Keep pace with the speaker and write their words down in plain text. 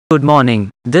Good morning.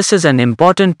 This is an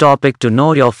important topic to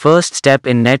know your first step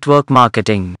in network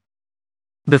marketing.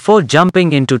 Before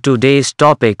jumping into today's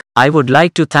topic, I would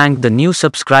like to thank the new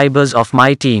subscribers of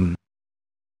my team.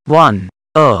 1.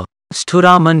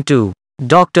 Sthuraman 2.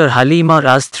 Dr. Halima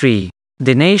Raz 3.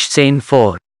 Dinesh Sen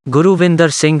 4. Guruvinder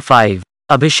Singh 5.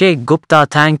 Abhishek Gupta.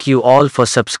 Thank you all for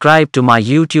subscribe to my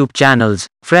YouTube channels.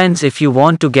 Friends, if you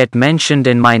want to get mentioned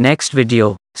in my next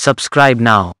video, subscribe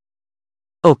now.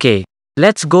 Okay,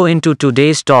 let's go into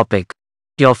today's topic.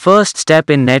 Your first step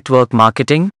in network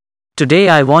marketing? Today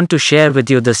I want to share with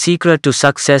you the secret to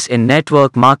success in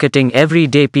network marketing. Every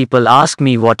day people ask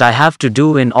me what I have to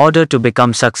do in order to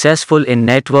become successful in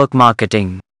network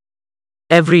marketing.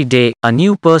 Every day, a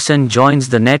new person joins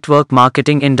the network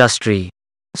marketing industry.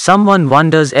 Someone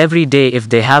wonders every day if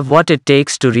they have what it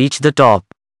takes to reach the top.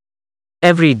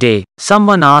 Every day,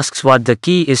 someone asks what the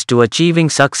key is to achieving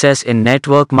success in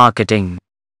network marketing.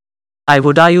 I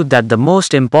would argue that the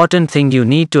most important thing you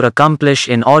need to accomplish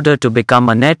in order to become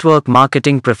a network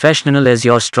marketing professional is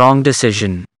your strong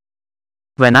decision.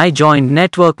 When I joined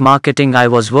network marketing, I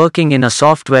was working in a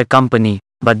software company,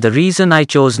 but the reason I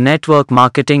chose network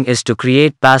marketing is to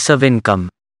create passive income.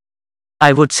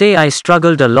 I would say I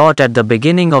struggled a lot at the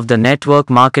beginning of the network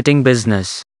marketing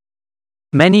business.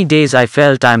 Many days I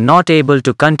felt I'm not able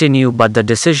to continue, but the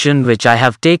decision which I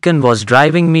have taken was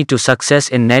driving me to success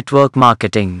in network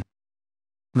marketing.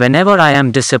 Whenever I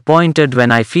am disappointed, when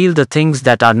I feel the things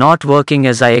that are not working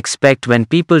as I expect, when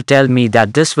people tell me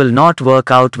that this will not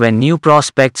work out, when new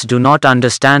prospects do not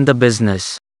understand the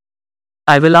business,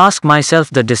 I will ask myself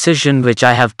the decision which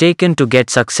I have taken to get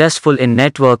successful in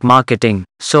network marketing.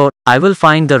 So, I will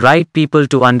find the right people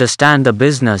to understand the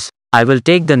business. I will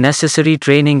take the necessary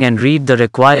training and read the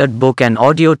required book and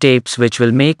audio tapes which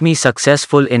will make me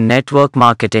successful in network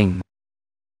marketing.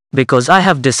 Because I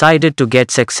have decided to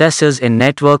get successes in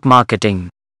network marketing.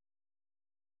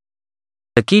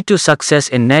 The key to success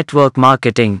in network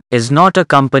marketing is not a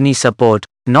company support,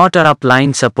 not a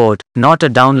upline support, not a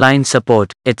downline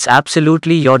support. It's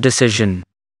absolutely your decision.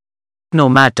 No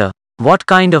matter what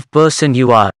kind of person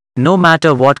you are, no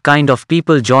matter what kind of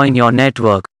people join your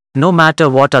network, no matter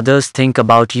what others think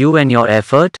about you and your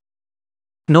effort,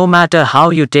 no matter how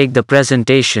you take the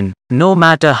presentation, no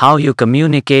matter how you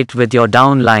communicate with your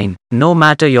downline, no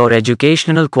matter your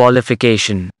educational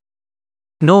qualification,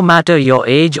 no matter your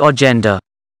age or gender,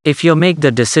 if you make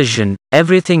the decision,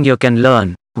 everything you can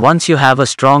learn. Once you have a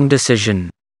strong decision,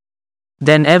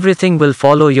 then everything will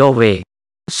follow your way.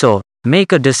 So,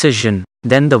 make a decision,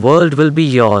 then the world will be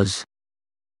yours.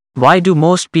 Why do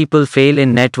most people fail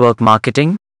in network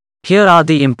marketing? Here are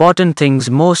the important things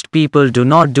most people do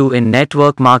not do in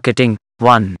network marketing.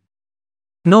 1.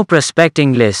 No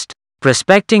prospecting list.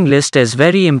 Prospecting list is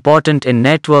very important in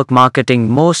network marketing.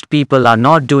 Most people are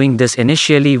not doing this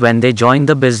initially when they join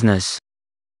the business.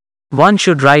 One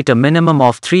should write a minimum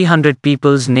of 300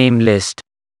 people's name list.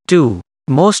 2.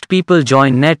 Most people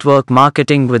join network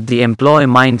marketing with the employee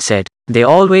mindset. They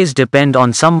always depend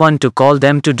on someone to call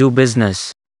them to do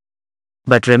business.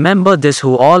 But remember this,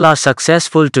 who all are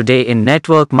successful today in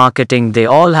network marketing, they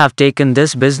all have taken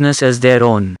this business as their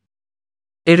own.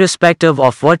 Irrespective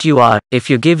of what you are,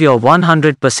 if you give your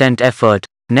 100% effort,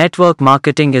 network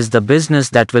marketing is the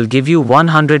business that will give you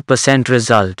 100%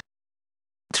 result.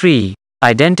 3.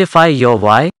 Identify your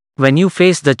why. When you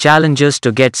face the challenges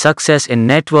to get success in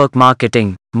network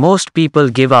marketing, most people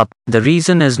give up. The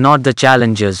reason is not the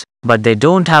challenges, but they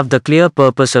don't have the clear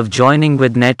purpose of joining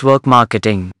with network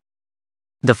marketing.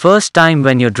 The first time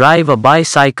when you drive a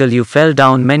bicycle you fell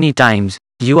down many times,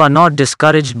 you are not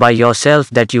discouraged by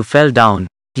yourself that you fell down.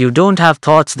 You don't have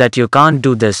thoughts that you can't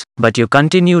do this, but you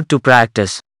continued to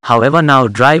practice. However, now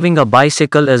driving a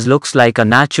bicycle looks like a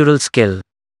natural skill.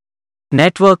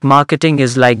 Network marketing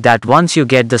is like that. Once you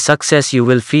get the success you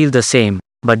will feel the same,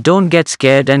 but don't get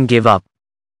scared and give up.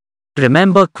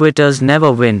 Remember, quitters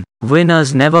never win,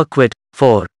 winners never quit.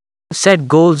 4. Set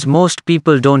goals. Most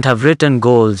people don't have written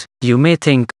goals. You may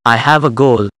think, I have a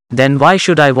goal, then why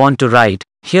should I want to write?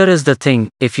 Here is the thing,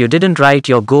 if you didn't write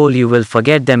your goal you will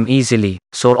forget them easily,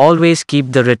 so always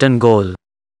keep the written goal.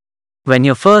 When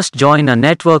you first join a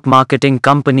network marketing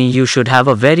company you should have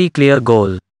a very clear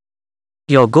goal.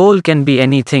 Your goal can be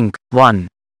anything. 1.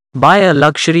 Buy a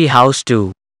luxury house.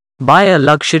 2. Buy a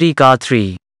luxury car.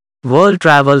 3. World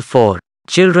travel. 4.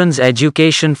 Children's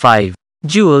education. 5.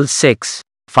 Jewels. 6.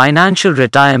 Financial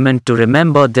retirement. To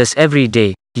remember this every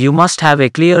day, you must have a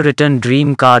clear written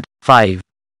dream card. 5.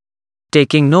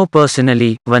 Taking no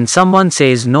personally. When someone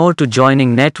says no to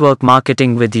joining network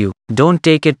marketing with you, don't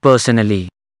take it personally.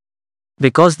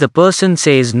 Because the person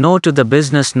says no to the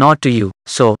business, not to you,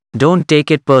 so don't take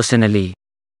it personally.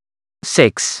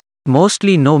 6.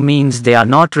 Mostly no means they are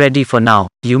not ready for now.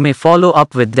 You may follow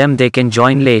up with them, they can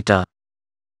join later.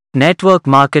 Network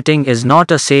marketing is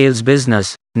not a sales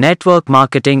business. Network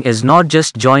marketing is not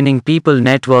just joining people.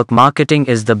 Network marketing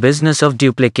is the business of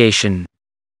duplication.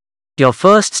 Your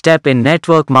first step in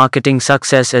network marketing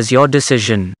success is your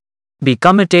decision. Be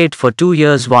committed for 2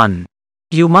 years. 1.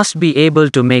 You must be able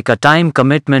to make a time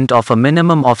commitment of a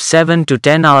minimum of 7 to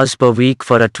 10 hours per week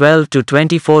for a 12 to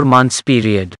 24 months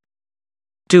period.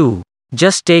 2.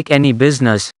 Just take any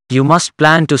business, you must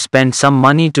plan to spend some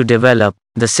money to develop.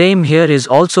 The same here is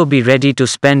also be ready to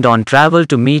spend on travel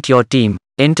to meet your team,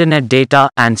 internet data,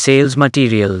 and sales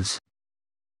materials.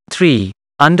 3.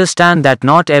 Understand that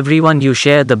not everyone you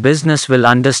share the business will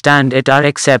understand it or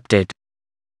accept it.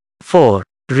 4.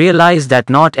 Realize that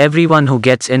not everyone who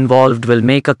gets involved will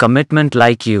make a commitment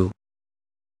like you.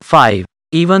 5.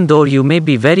 Even though you may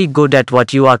be very good at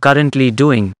what you are currently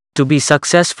doing, to be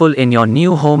successful in your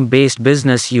new home-based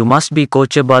business you must be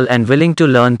coachable and willing to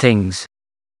learn things.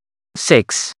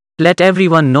 6. Let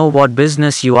everyone know what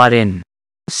business you are in.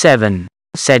 7.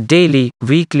 Set daily,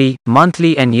 weekly,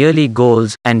 monthly and yearly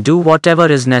goals, and do whatever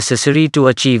is necessary to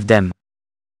achieve them.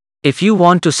 If you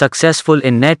want to successful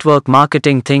in network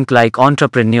marketing, think like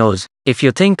entrepreneurs. If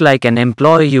you think like an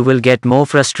employee, you will get more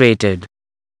frustrated.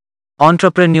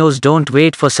 Entrepreneurs don't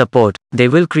wait for support, they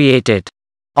will create it.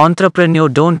 Entrepreneur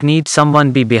don't need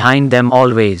someone be behind them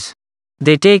always.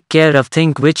 They take care of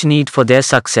things which need for their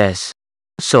success.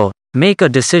 So, make a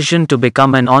decision to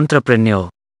become an entrepreneur.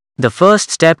 The first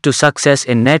step to success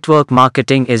in network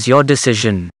marketing is your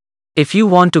decision. If you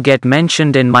want to get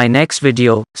mentioned in my next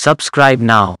video, subscribe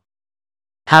now.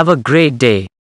 Have a great day.